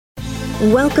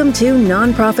Welcome to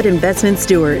Nonprofit Investment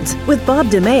Stewards with Bob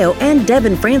DeMeo and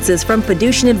Devin Francis from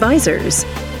Fiducian Advisors.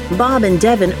 Bob and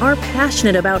Devin are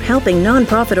passionate about helping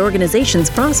nonprofit organizations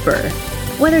prosper.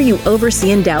 Whether you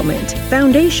oversee endowment,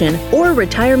 foundation, or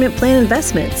retirement plan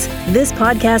investments, this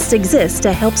podcast exists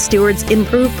to help stewards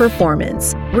improve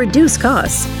performance, reduce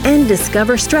costs, and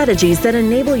discover strategies that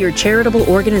enable your charitable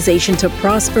organization to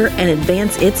prosper and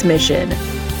advance its mission.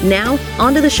 Now,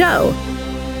 on to the show.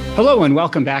 Hello and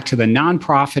welcome back to the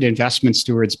Nonprofit Investment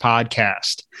Stewards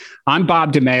podcast. I'm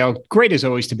Bob DeMeo. Great as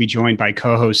always to be joined by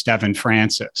co-host Devin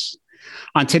Francis.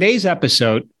 On today's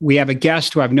episode, we have a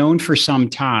guest who I've known for some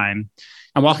time.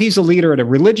 And while he's a leader at a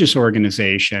religious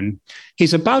organization,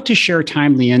 he's about to share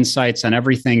timely insights on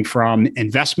everything from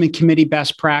investment committee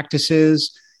best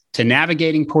practices to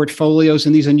navigating portfolios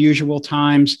in these unusual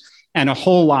times, and a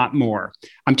whole lot more.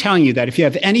 I'm telling you that if you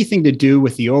have anything to do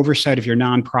with the oversight of your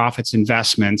nonprofit's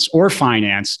investments or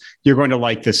finance, you're going to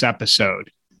like this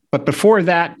episode. But before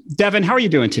that, Devin, how are you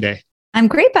doing today? I'm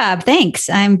great, Bob. Thanks.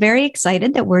 I'm very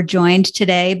excited that we're joined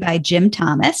today by Jim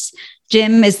Thomas.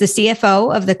 Jim is the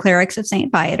CFO of the Clerics of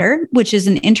St. Viator, which is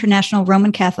an international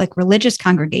Roman Catholic religious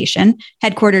congregation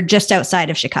headquartered just outside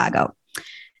of Chicago.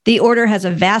 The order has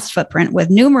a vast footprint with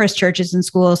numerous churches and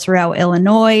schools throughout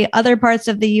Illinois, other parts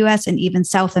of the U.S., and even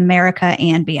South America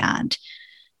and beyond.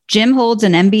 Jim holds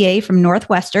an MBA from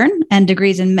Northwestern and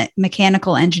degrees in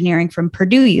mechanical engineering from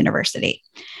Purdue University.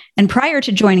 And prior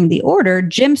to joining the order,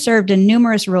 Jim served in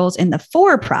numerous roles in the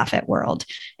for-profit world,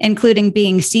 including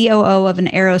being COO of an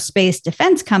aerospace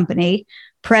defense company,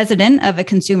 president of a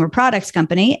consumer products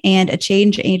company, and a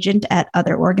change agent at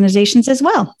other organizations as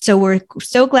well. So we're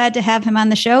so glad to have him on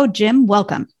the show. Jim,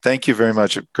 welcome. Thank you very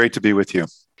much. Great to be with you.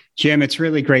 Jim, it's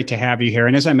really great to have you here.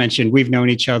 And as I mentioned, we've known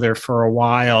each other for a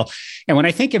while. And when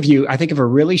I think of you, I think of a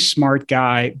really smart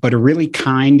guy, but a really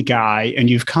kind guy. And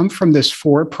you've come from this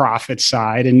for-profit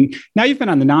side, and now you've been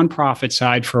on the nonprofit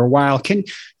side for a while. Can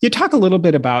you talk a little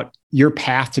bit about your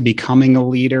path to becoming a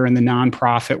leader in the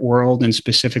nonprofit world and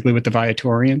specifically with the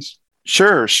Viatorians?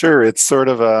 Sure. It's sort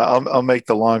of I'll make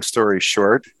the long story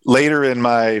short. Later in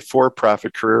my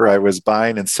for-profit career, I was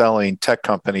buying and selling tech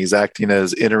companies, acting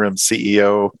as interim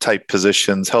CEO type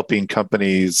positions, helping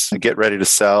companies get ready to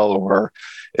sell or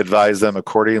advise them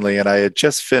accordingly. And I had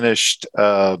just finished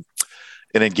an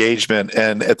engagement.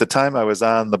 And at the time I was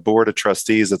on the board of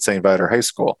trustees at St. Viator High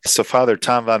School. So Father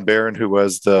Tom Von Baron, who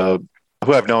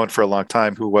I've known for a long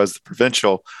time, who was the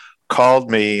provincial, called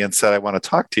me and said, I want to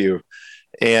talk to you.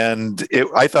 And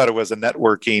I thought it was a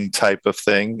networking type of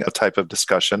thing, a type of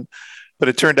discussion. But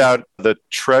it turned out the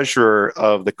treasurer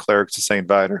of the Clerics of St.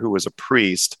 Viator, who was a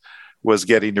priest, was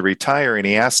getting to retire. And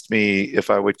he asked me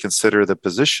if I would consider the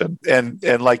position. And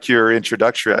like your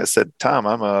introductory, I said, Tom,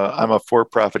 I'm a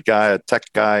for-profit guy, a tech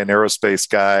guy, an aerospace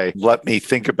guy. Let me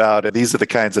think about it. These are the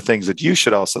kinds of things that you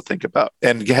should also think about.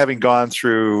 And having gone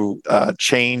through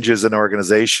changes in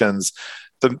organizations,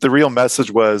 the real message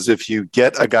was, if you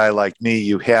get a guy like me,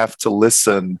 you have to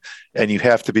listen and you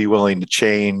have to be willing to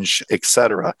change, et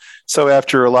cetera. So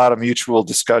after a lot of mutual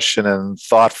discussion and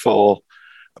thoughtful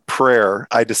prayer,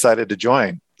 I decided to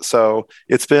join. So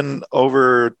it's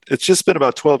just been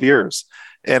about 12 years.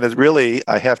 And it really,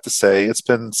 I have to say, it's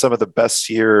been some of the best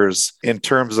years in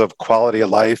terms of quality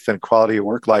of life and quality of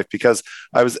work life, because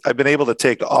I've been able to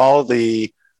take all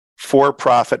the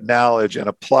for-profit knowledge and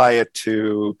apply it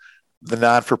to the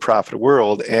non-for-profit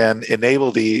world and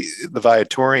enable the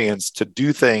Viatorians to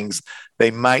do things they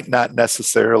might not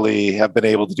necessarily have been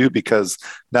able to do because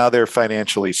now they're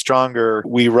financially stronger.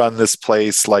 We run this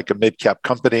place like a mid-cap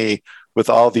company with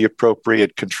all the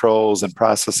appropriate controls and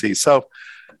processes. So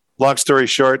long story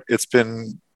short, it's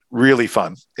been really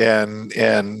fun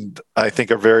and I think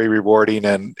a very rewarding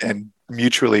and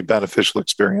mutually beneficial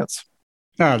experience.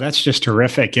 Oh, that's just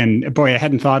terrific. And boy, I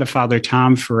hadn't thought of Father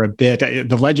Tom for a bit,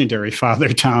 the legendary Father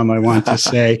Tom, I want to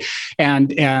say.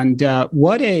 And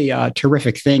what a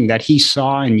terrific thing that he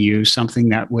saw in you, something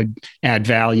that would add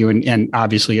value. And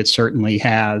obviously it certainly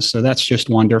has. So that's just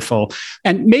wonderful.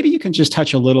 And maybe you can just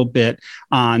touch a little bit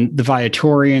on the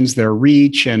Viatorians, their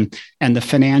reach, and the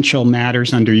financial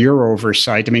matters under your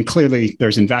oversight. I mean, clearly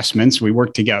there's investments. We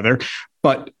work together,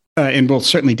 but and we'll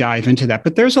certainly dive into that.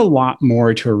 But there's a lot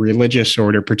more to a religious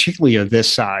order, particularly of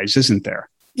this size, isn't there?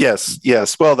 Yes.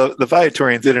 Well, the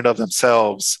Viatorians in and of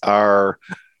themselves are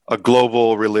a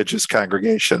global religious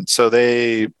congregation. So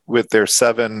they, with their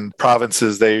 7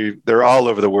 provinces, they're all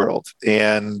over the world.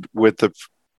 And with the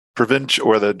provincial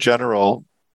general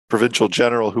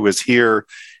who is here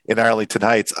in Arlington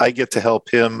Heights, I get to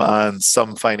help him on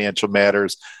some financial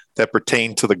matters that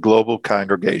pertain to the global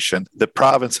congregation. The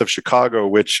province of Chicago,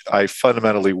 which I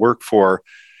fundamentally work for,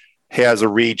 has a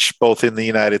reach both in the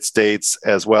United States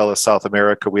as well as South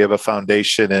America. We have a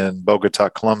foundation in Bogota,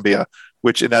 Colombia,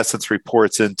 which in essence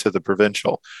reports into the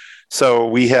provincial. So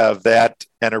we have that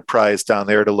enterprise down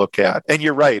there to look at. And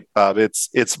you're right, Bob,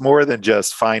 it's more than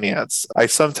just finance. I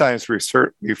sometimes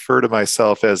refer to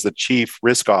myself as the chief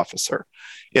risk officer,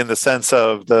 in the sense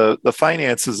of the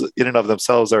finances in and of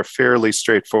themselves are fairly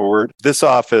straightforward. This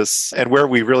office, and where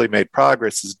we really made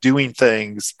progress, is doing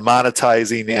things,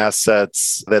 monetizing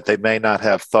assets that they may not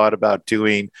have thought about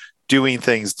doing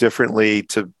things differently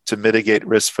to mitigate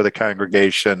risk for the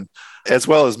congregation, as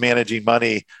well as managing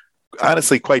money,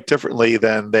 honestly, quite differently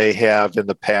than they have in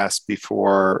the past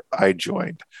before I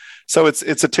joined. So it's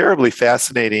a terribly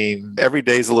fascinating, every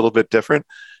day is a little bit different.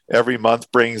 Every month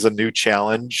brings a new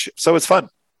challenge. So it's fun.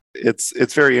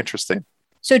 It's very interesting.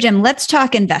 So, Jim, let's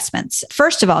talk investments.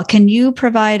 First of all, can you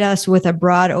provide us with a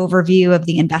broad overview of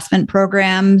the investment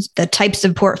programs, the types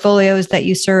of portfolios that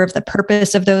you serve, the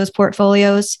purpose of those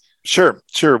portfolios? Sure.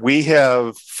 We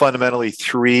have fundamentally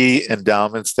three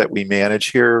endowments that we manage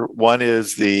here. One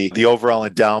is the overall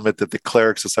endowment that the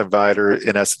clerics of St. Viator,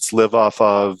 in essence, live off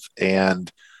of and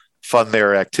fund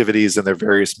their activities in their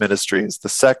various ministries. The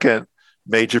second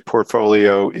major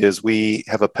portfolio is we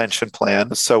have a pension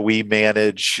plan. So we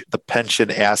manage the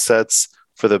pension assets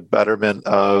for the betterment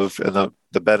of and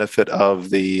the benefit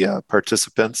of the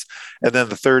participants. And then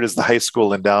the third is the high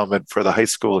school endowment for the high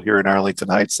school here in Arlington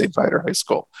Heights, St. Viator High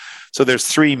School. So there's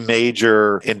three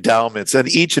major endowments, and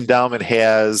each endowment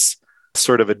has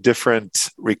sort of a different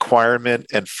requirement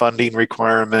and funding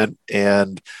requirement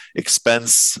and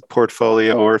expense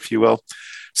portfolio, or if you will.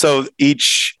 So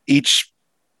each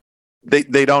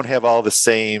they don't have all the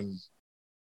same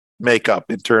makeup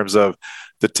in terms of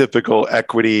the typical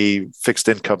equity fixed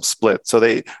income split. So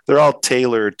they're all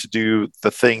tailored to do the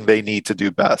thing they need to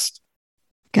do best.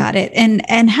 Got it.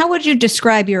 And how would you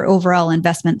describe your overall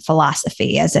investment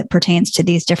philosophy as it pertains to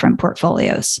these different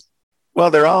portfolios?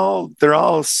 Well, they're all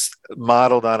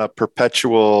modeled on a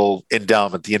perpetual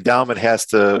endowment. The endowment has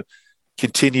to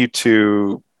continue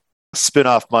to spin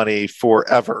off money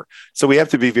forever. So we have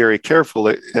to be very careful.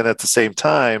 And at the same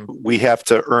time, we have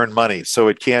to earn money. So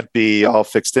it can't be all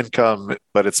fixed income,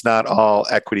 but it's not all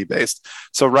equity based.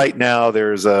 So right now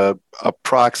there's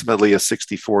approximately a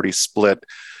 60-40 split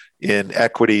in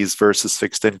equities versus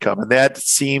fixed income. And that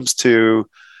seems to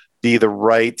be the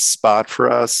right spot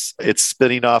for us. It's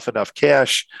spinning off enough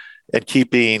cash and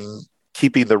keeping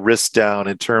the risk down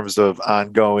in terms of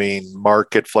ongoing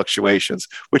market fluctuations,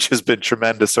 which has been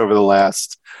tremendous over the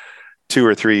last 2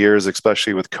 or 3 years,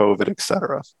 especially with COVID, et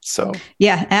cetera. So,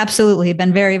 yeah, absolutely.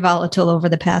 Been very volatile over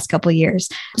the past couple of years.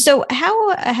 So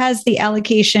how has the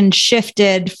allocation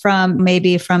shifted from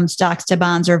stocks to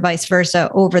bonds or vice versa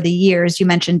over the years? You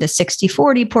mentioned a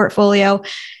 60-40 portfolio.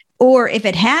 Or if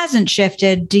it hasn't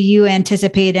shifted, do you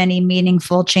anticipate any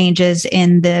meaningful changes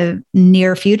in the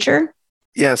near future?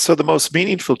 Yeah, so the most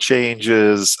meaningful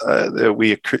changes that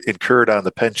we incurred on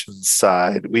the pension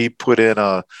side, we put in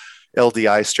a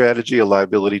LDI strategy, a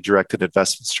liability-directed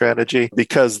investment strategy,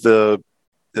 because the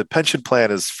pension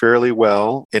plan is fairly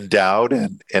well endowed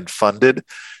and funded.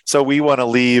 So we want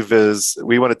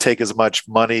to take as much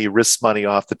risk money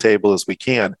off the table as we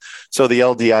can. So the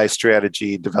LDI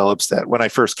strategy develops that. When I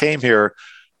first came here,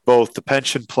 both the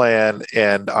pension plan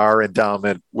and our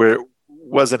endowment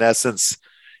was in essence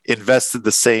invested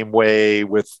the same way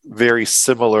with very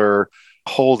similar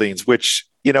holdings, which,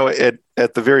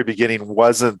 at the very beginning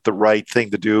wasn't the right thing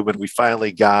to do, but we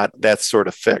finally got that sort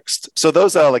of fixed. So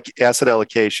those asset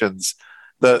allocations,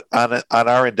 on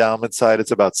our endowment side,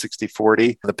 it's about 60-40.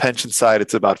 On the pension side,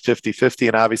 it's about 50-50.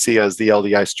 And obviously, as the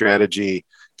LDI strategy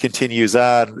continues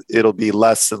on, it'll be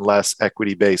less and less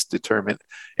equity-based,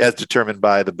 as determined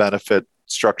by the benefit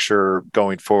structure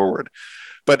going forward.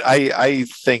 But I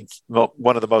think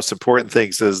one of the most important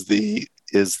things is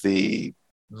the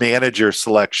manager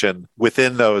selection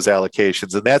within those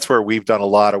allocations. And that's where we've done a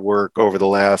lot of work over the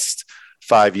last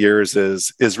 5 years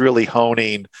is really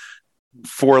honing.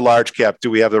 For large cap, do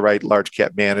we have the right large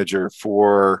cap manager?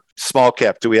 For small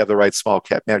cap, do we have the right small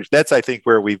cap manager? That's, I think,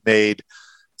 where we've made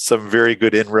some very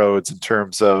good inroads in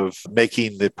terms of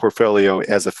making the portfolio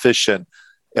as efficient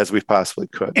as we possibly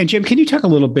could. And Jim, can you talk a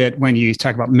little bit when you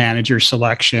talk about manager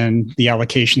selection, the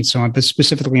allocation, so on, but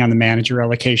specifically on the manager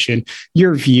allocation,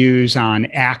 your views on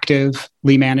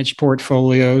actively managed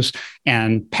portfolios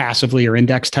and passively or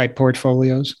index type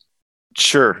portfolios?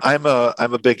 Sure. I'm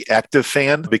a big active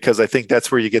fan because I think that's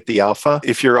where you get the alpha.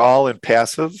 If you're all in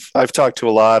passive, I've talked to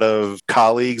a lot of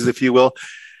colleagues, if you will.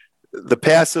 The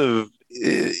passive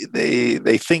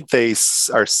they think they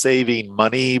are saving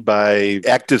money by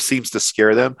active seems to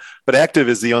scare them, but active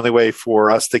is the only way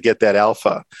for us to get that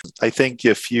alpha. I think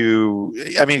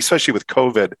especially with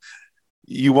COVID,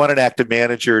 you want an active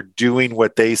manager doing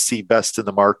what they see best in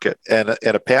the market, and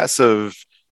a passive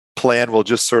plan will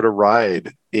just sort of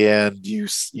ride, and you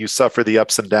suffer the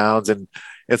ups and downs and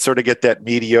sort of get that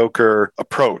mediocre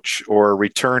approach or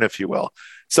return, if you will.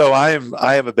 So I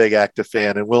am a big active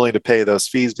fan and willing to pay those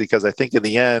fees, because I think in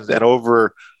the end and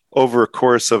over a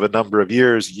course of a number of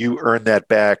years, you earn that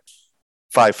back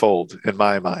fivefold in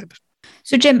my mind.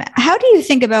 So, Jim, how do you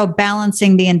think about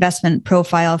balancing the investment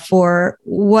profile for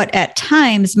what at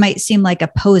times might seem like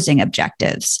opposing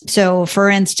objectives? So, for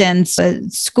instance, a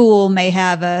school may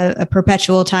have a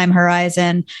perpetual time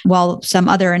horizon, while some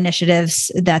other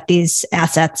initiatives that these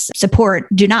assets support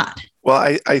do not.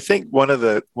 Well, I think one of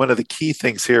the key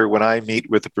things here when I meet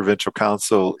with the Provincial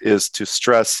Council is to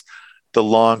stress the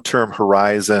long-term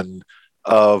horizon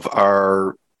of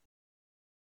our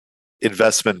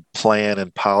investment plan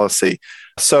and policy.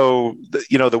 So,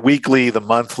 the weekly, the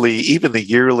monthly, even the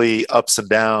yearly ups and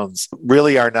downs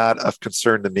really are not of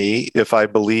concern to me if I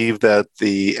believe that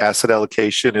the asset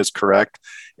allocation is correct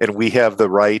and we have the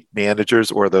right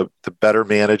managers or the better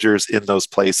managers in those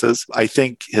places. I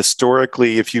think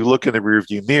historically, if you look in the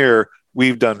rearview mirror,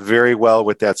 we've done very well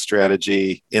with that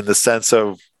strategy in the sense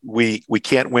of we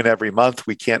can't win every month,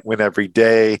 we can't win every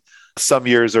day. Some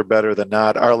years are better than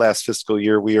not. Our last fiscal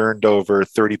year, we earned over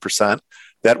 30%.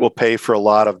 That will pay for a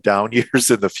lot of down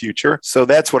years in the future. So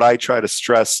that's what I try to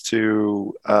stress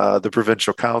to the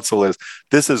Provincial Council is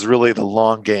this is really the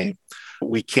long game.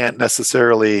 We can't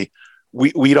necessarily,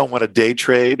 we don't want to day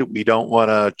trade. We don't want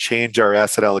to change our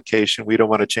asset allocation. We don't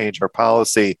want to change our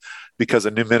policy because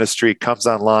a new ministry comes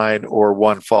online or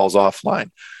one falls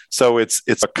offline. So it's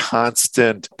a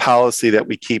constant policy that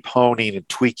we keep honing and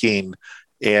tweaking,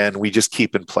 and we just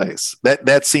keep in place.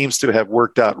 That seems to have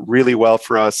worked out really well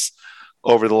for us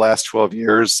over the last 12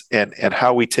 years, and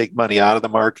how we take money out of the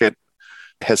market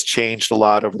has changed a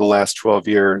lot over the last 12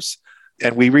 years.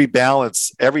 And we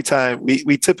rebalance every time.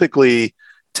 We typically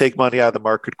take money out of the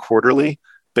market quarterly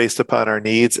based upon our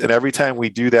needs. And every time we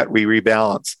do that, we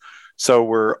rebalance. So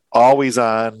we're always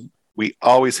on, we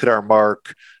always hit our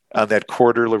mark on that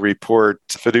quarterly report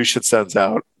Fiducian sends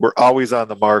out. We're always on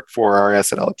the mark for our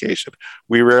asset allocation.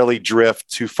 We rarely drift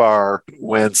too far.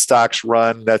 When stocks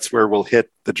run, that's where we'll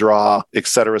hit the draw, et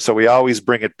cetera. So we always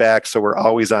bring it back. So we're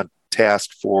always on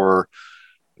task for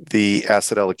the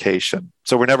asset allocation.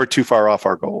 So we're never too far off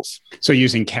our goals. So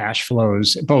using cash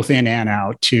flows both in and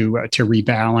out to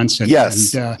rebalance. And,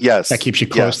 yes. That keeps you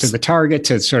close to the target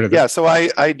to sort of. So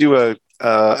I do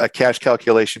a cash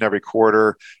calculation every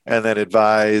quarter and then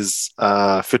advise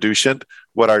Fiducian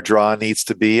what our draw needs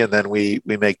to be. And then we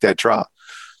make that draw.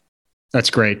 That's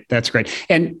great. That's great.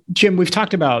 And Jim, we've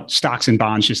talked about stocks and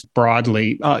bonds just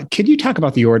broadly. Could you talk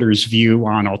about the order's view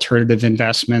on alternative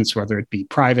investments, whether it be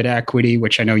private equity,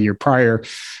 which I know you have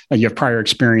prior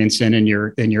experience in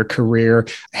your career,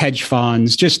 hedge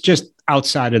funds, just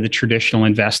outside of the traditional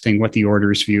investing, what the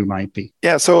order's view might be?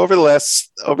 Yeah. So over the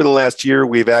last year,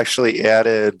 we've actually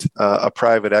added a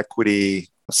private equity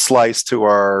slice to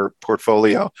our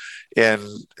portfolio, and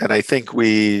I think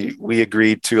we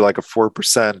agreed to like a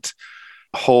 4%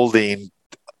 holding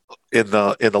in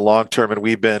the long term, and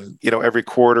we've been every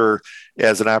quarter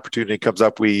as an opportunity comes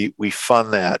up, we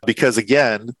fund that because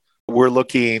again we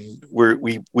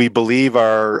believe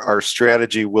our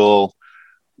strategy will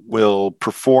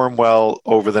perform well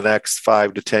over the next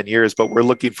 5 to 10 years, but we're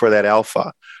looking for that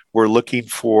alpha. We're looking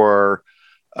for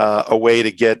a way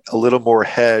to get a little more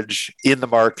hedge in the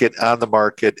market, on the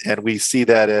market. And we see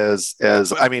that as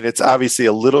it's obviously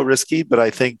a little risky, but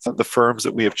I think the firms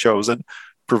that we have chosen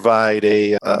provide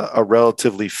a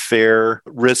relatively fair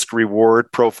risk reward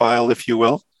profile, if you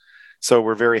will. So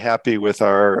we're very happy with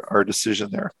our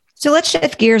decision there. So let's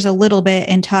shift gears a little bit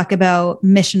and talk about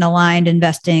mission-aligned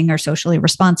investing or socially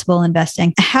responsible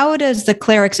investing. How does the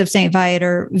Clerics of St.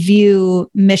 Viator view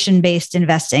mission-based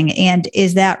investing, and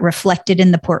is that reflected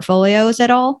in the portfolios at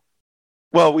all?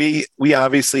 Well, we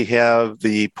obviously have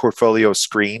the portfolio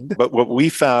screened, but what we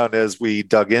found as we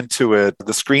dug into it,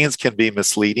 the screens can be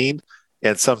misleading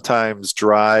and sometimes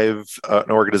drive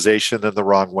an organization in the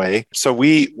wrong way. So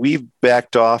we've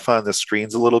backed off on the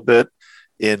screens a little bit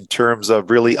in terms of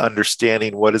really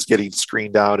understanding what is getting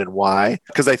screened out and why.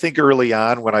 Because I think early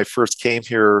on when I first came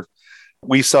here,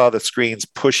 we saw the screens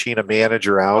pushing a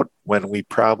manager out when we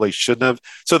probably shouldn't have.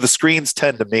 So the screens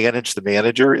tend to manage the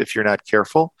manager if you're not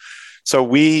careful. So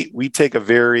we take a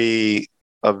very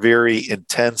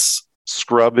intense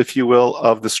scrub, if you will,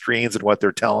 of the screens and what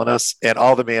they're telling us, and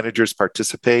all the managers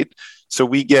participate. So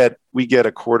we get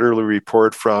a quarterly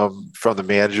report from the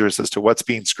managers as to what's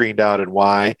being screened out and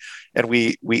why, and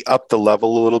we up the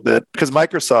level a little bit, because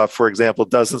Microsoft, for example,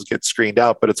 doesn't get screened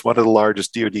out, but it's one of the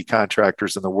largest DoD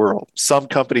contractors in the world. Some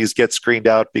companies get screened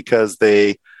out because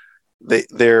their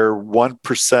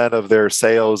 1% of their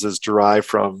sales is derived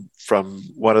from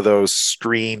one of those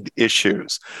screened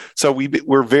issues. So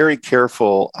we're very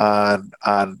careful on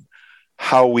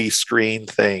how we screen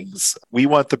things. We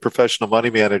want the professional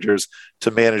money managers to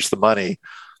manage the money.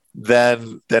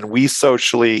 Then we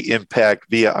socially impact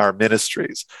via our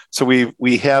ministries. So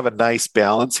we have a nice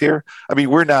balance here. I mean,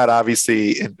 we're not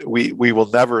obviously, we will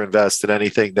never invest in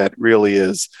anything that really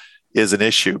is an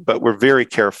issue, but we're very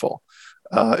careful,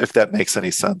 if that makes any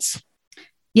sense.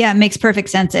 Yeah, it makes perfect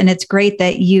sense. And it's great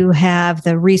that you have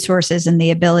the resources and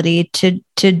the ability to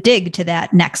dig to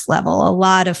that next level. A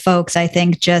lot of folks, I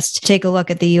think, just take a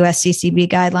look at the USCCB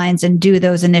guidelines and do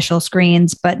those initial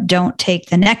screens, but don't take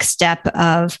the next step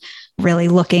of really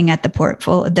looking at the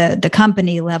portfolio, the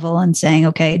company level, and saying,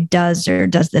 okay, does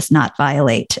this not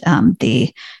violate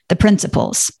the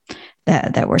principles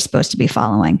that we're supposed to be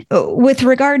following? With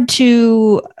regard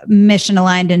to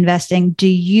mission-aligned investing, do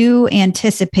you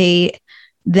anticipate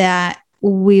that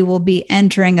we will be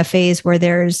entering a phase where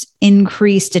there's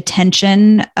increased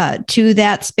attention to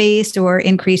that space or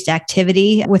increased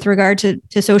activity with regard to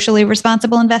socially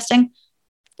responsible investing?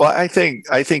 Well, I think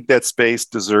that space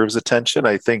deserves attention.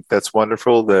 I think that's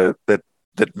wonderful that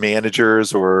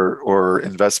managers or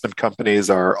investment companies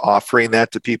are offering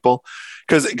that to people,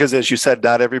 because as you said,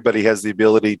 not everybody has the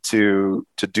ability to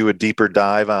do a deeper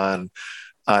dive on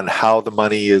how the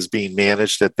money is being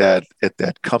managed at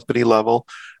that company level.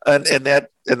 And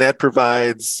that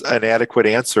provides an adequate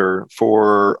answer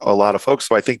for a lot of folks.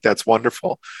 So I think that's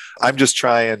wonderful. I'm just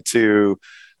trying to,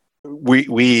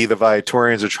 we the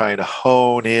Viatorians are trying to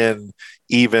hone in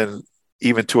even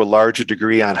to a larger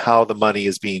degree on how the money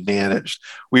is being managed.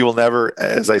 We will never,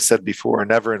 as I said before,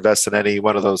 never invest in any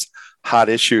one of those hot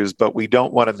issues, but we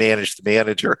don't want to manage the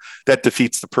manager. That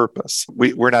defeats the purpose.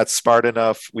 We're not smart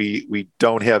enough. We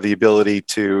don't have the ability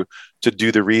to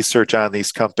do the research on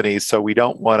these companies. So we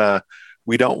don't want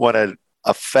to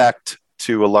affect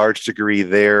to a large degree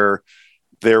their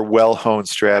well-honed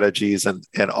strategies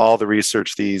and all the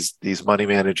research these money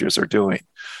managers are doing.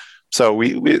 So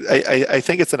I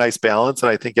think it's a nice balance, and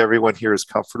I think everyone here is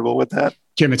comfortable with that.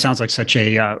 Jim, it sounds like such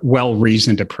a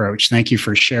well-reasoned approach. Thank you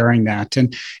for sharing that.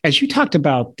 And as you talked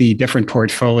about the different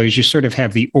portfolios, you sort of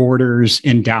have the orders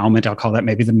endowment, I'll call that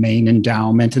maybe the main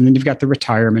endowment, and then you've got the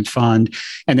retirement fund,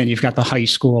 and then you've got the high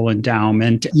school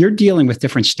endowment. You're dealing with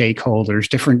different stakeholders,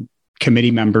 different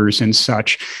committee members and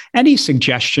such. Any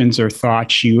suggestions or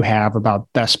thoughts you have about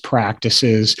best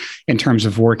practices in terms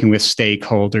of working with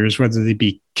stakeholders, whether they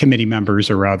be committee members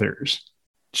or others?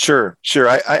 Sure.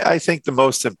 I think the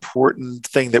most important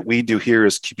thing that we do here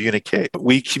is communicate.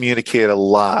 We communicate a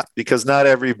lot because not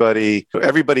everybody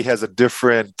has a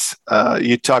different,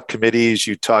 you talk committees,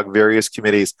 you talk various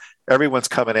committees. Everyone's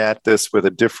coming at this with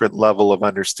a different level of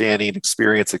understanding,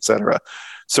 experience, et cetera.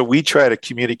 So we try to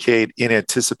communicate in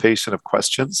anticipation of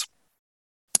questions.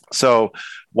 So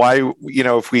why,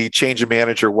 if we change a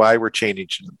manager, why we're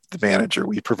changing the manager,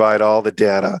 we provide all the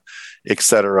data, et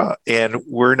cetera. And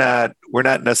we're not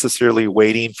necessarily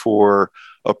waiting for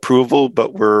approval,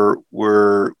 but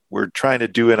we're trying to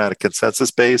do it on a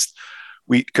consensus based,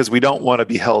 because we don't want to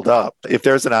be held up. If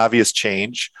there's an obvious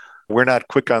change, we're not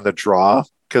quick on the draw,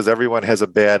 because everyone has a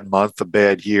bad month, a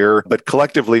bad year. But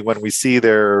collectively, when we see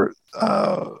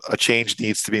a change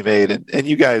needs to be made, and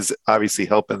you guys obviously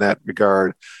help in that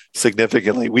regard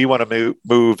significantly, we want to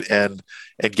move and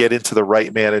get into the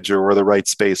right manager or the right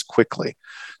space quickly.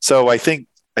 So I think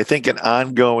an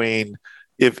ongoing,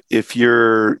 if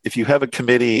you have a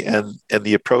committee and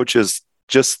the approach is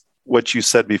just what you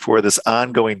said before, this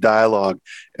ongoing dialogue,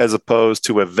 as opposed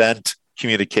to event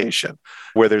communication,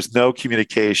 where there's no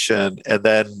communication and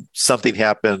then something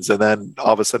happens and then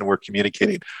all of a sudden we're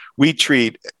communicating. We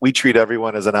treat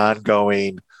everyone as an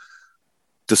ongoing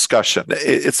discussion.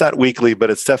 It's not weekly, but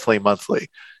it's definitely monthly.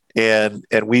 And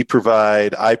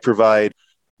I provide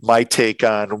my take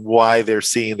on why they're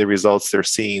seeing the results they're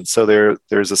seeing. So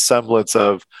there's a semblance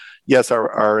of, yes,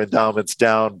 our endowment's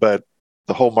down, but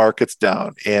the whole market's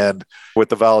down. And with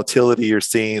the volatility you're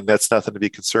seeing, that's nothing to be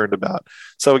concerned about.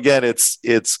 So again,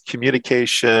 it's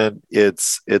communication,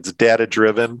 it's data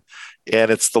driven,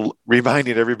 And it's the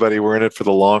reminding everybody we're in it for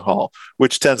the long haul,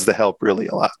 which tends to help really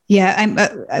a lot.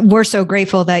 Yeah, we're so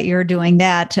grateful that you're doing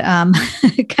that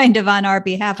kind of on our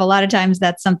behalf. A lot of times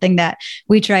that's something that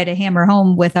we try to hammer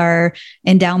home with our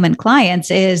endowment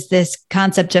clients is this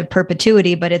concept of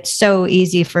perpetuity, but it's so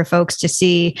easy for folks to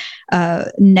see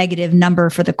a negative number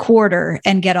for the quarter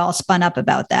and get all spun up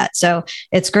about that. So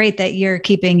it's great that you're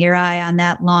keeping your eye on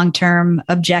that long-term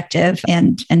objective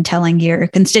and telling your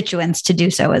constituents to do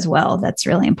so as well. That's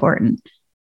really important.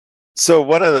 So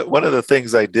one of the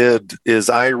things I did is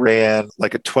I ran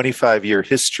like a 25-year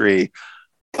history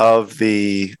of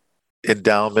the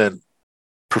endowment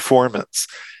performance.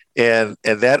 And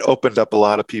that opened up a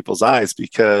lot of people's eyes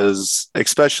because,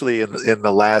 especially in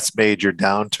the last major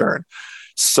downturn,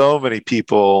 so many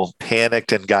people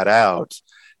panicked and got out,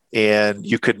 and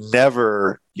you could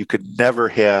never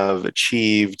have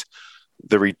achieved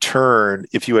the return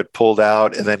if you had pulled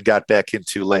out and then got back in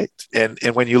too late. And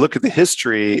when you look at the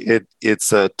history,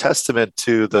 it's a testament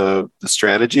to the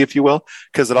strategy, if you will,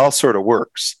 because it all sort of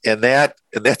works. And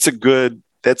that's a good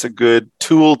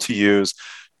tool to use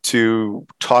to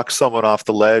talk someone off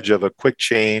the ledge of a quick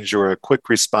change or a quick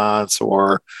response.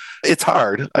 Or it's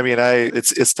hard. I mean,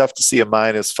 it's tough to see a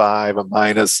 -5, a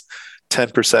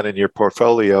 -10% in your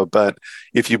portfolio. But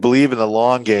if you believe in the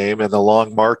long game and the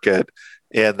long market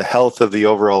and the health of the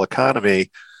overall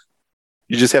economy,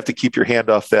 you just have to keep your hand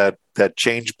off that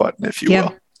change button, if you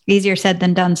will. Easier said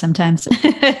than done sometimes.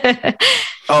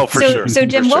 Oh, for sure. So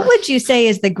Jim, what would you say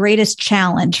is the greatest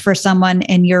challenge for someone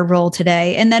in your role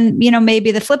today? And then,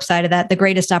 maybe the flip side of that, the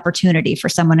greatest opportunity for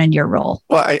someone in your role?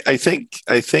 Well, I think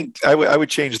I would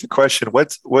change the question.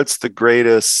 What's the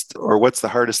greatest or what's the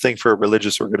hardest thing for a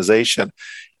religious organization?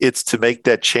 It's to make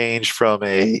that change from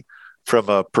a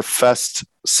professed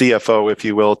CFO, if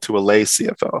you will, to a lay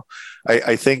CFO.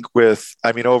 I think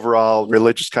overall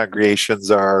religious congregations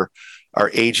are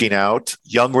aging out.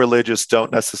 Young religious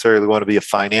don't necessarily want to be a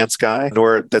finance guy,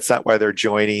 nor that's not why they're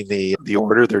joining the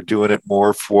order. They're doing it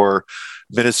more for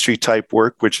ministry type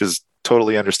work, which is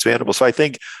totally understandable. So I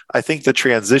think the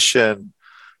transition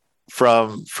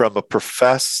from a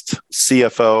professed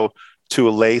CFO to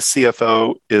a lay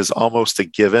CFO is almost a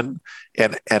given,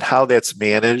 and how that's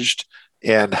managed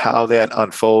and how that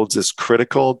unfolds is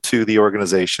critical to the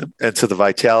organization and to the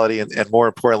vitality and more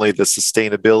importantly, the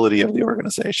sustainability of the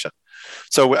organization.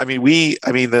 So,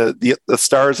 the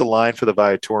stars align for the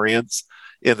Viatorians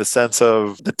in the sense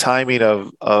of the timing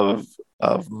of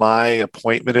my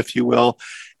appointment, if you will,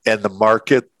 and the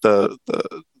market, the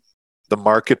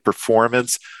market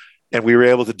performance. And we were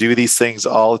able to do these things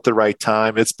all at the right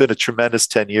time. It's been a tremendous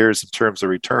 10 years in terms of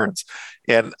returns.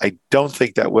 And I don't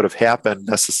think that would have happened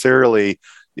necessarily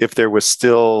if there was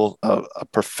still a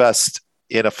professed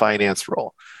in a finance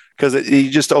role. Because you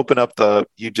just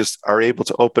are able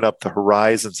to open up the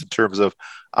horizons in terms of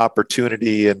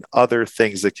opportunity and other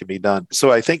things that can be done.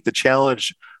 So I think the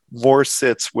challenge more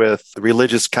sits with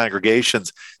religious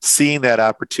congregations seeing that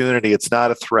opportunity. It's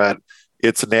not a threat.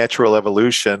 It's a natural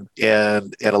evolution,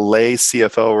 and a lay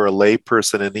CFO or a lay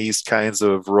person in these kinds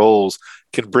of roles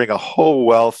can bring a whole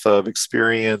wealth of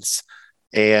experience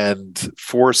and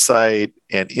foresight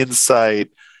and insight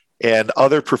and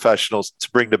other professionals to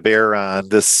bring to bear on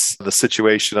the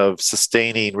situation of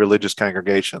sustaining religious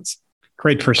congregations.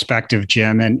 Great perspective,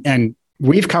 Jim. And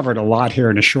we've covered a lot here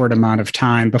in a short amount of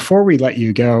time. Before we let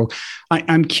you go,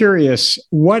 I'm curious,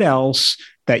 what else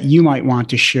that you might want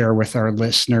to share with our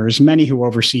listeners, many who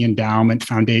oversee endowment,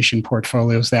 foundation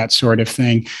portfolios, that sort of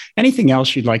thing? Anything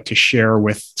else you'd like to share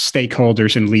with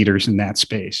stakeholders and leaders in that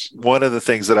space? One of the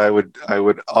things that I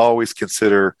would always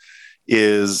consider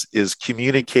is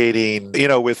communicating,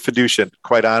 with Fiducian.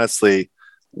 Quite honestly,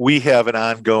 we have an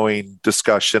ongoing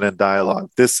discussion and dialogue.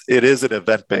 It is an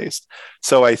event-based.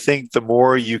 So I think the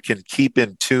more you can keep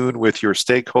in tune with your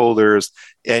stakeholders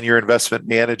and your investment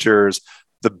managers,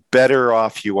 the better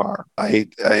off you are. I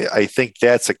think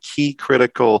that's a key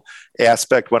critical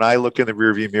aspect when I look in the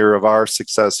rearview mirror of our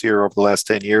success here over the last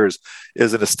 10 years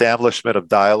is an establishment of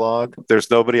dialogue. There's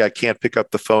nobody I can't pick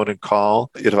up the phone and call.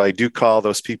 If I do call,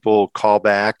 those people call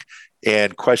back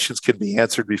and questions can be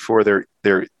answered before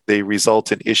they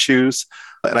result in issues.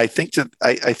 And I think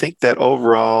that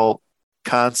overall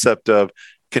concept of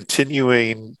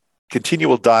continual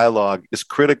dialogue is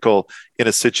critical in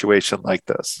a situation like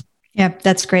this. Yeah,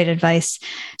 that's great advice.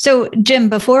 So, Jim,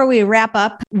 before we wrap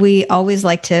up, we always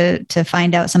like to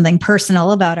find out something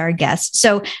personal about our guests.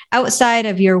 So, outside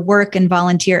of your work and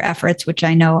volunteer efforts, which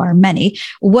I know are many,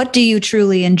 what do you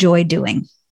truly enjoy doing?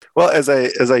 Well, as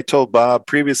I told Bob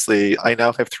previously, I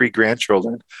now have 3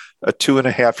 grandchildren, a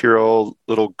 2.5-year-old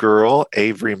little girl,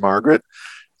 Avery Margaret,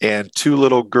 and 2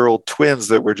 little girl twins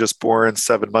that were just born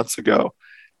 7 months ago,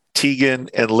 Tegan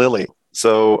and Lily.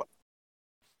 So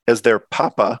as their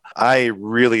papa, I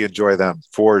really enjoy them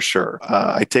for sure.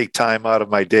 I take time out of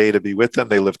my day to be with them.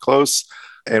 They live close,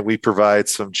 and we provide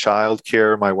some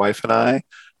childcare, my wife and I,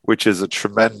 which is a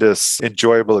tremendous,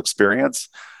 enjoyable experience.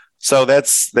 So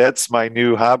that's my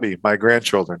new hobby, my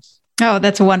grandchildren. Oh,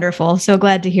 that's wonderful. So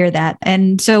glad to hear that.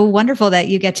 And so wonderful that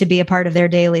you get to be a part of their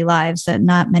daily lives, that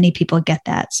not many people get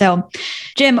that. So,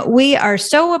 Jim, we are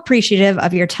so appreciative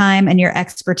of your time and your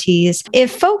expertise.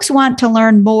 If folks want to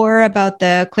learn more about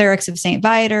the Clerics of St.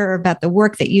 Viator or about the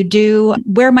work that you do,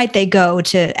 where might they go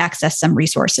to access some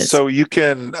resources? So you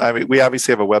can, we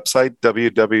obviously have a website,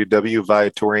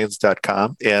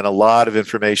 www.viatorians.com, and a lot of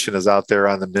information is out there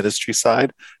on the ministry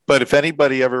side. But if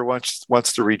anybody ever wants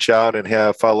to reach out and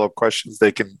have follow-up questions,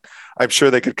 I'm sure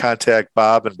they could contact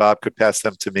Bob, and Bob could pass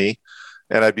them to me.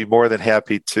 And I'd be more than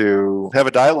happy to have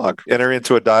a dialogue, enter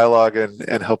into a dialogue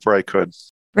and help where I could.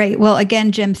 Great. Well,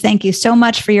 again, Jim, thank you so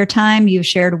much for your time. You've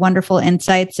shared wonderful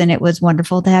insights, and it was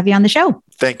wonderful to have you on the show.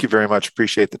 Thank you very much.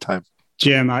 Appreciate the time.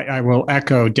 Jim, I will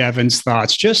echo Devin's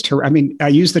thoughts. I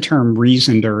used the term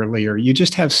reasoned earlier. You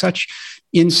just have such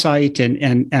insight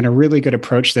and a really good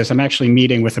approach to this. I'm actually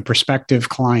meeting with a prospective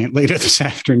client later this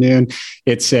afternoon.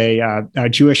 It's a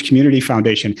Jewish Community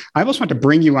Foundation. I almost want to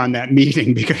bring you on that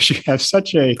meeting because you have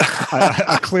such a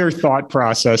clear thought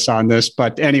process on this.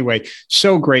 But anyway,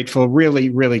 so grateful, really,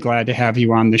 really glad to have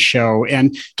you on the show.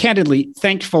 And candidly,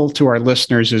 thankful to our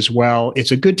listeners as well.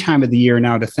 It's a good time of the year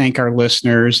now to thank our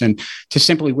listeners and to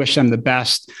simply wish them the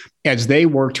best as they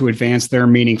work to advance their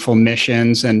meaningful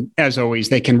missions. And as always,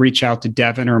 they can reach out to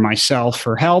Devin or myself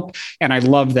for help. And I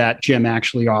love that Jim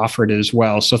actually offered as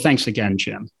well. So thanks again,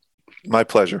 Jim. My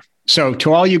pleasure. So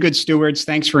to all you good stewards,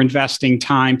 thanks for investing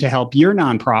time to help your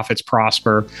nonprofits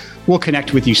prosper. We'll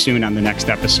connect with you soon on the next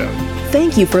episode.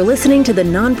 Thank you for listening to the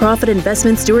Nonprofit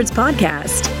Investment Stewards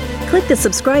Podcast. Click the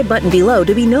subscribe button below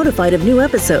to be notified of new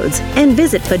episodes and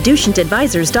visit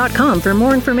fiducientadvisors.com for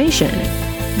more information.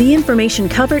 The information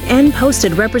covered and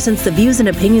posted represents the views and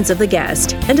opinions of the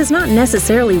guest and does not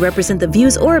necessarily represent the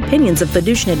views or opinions of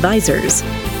Fiducient Advisors.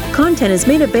 Content is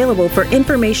made available for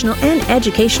informational and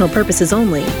educational purposes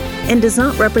only and does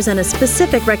not represent a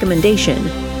specific recommendation.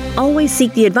 Always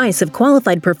seek the advice of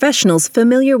qualified professionals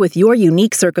familiar with your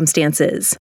unique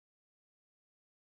circumstances.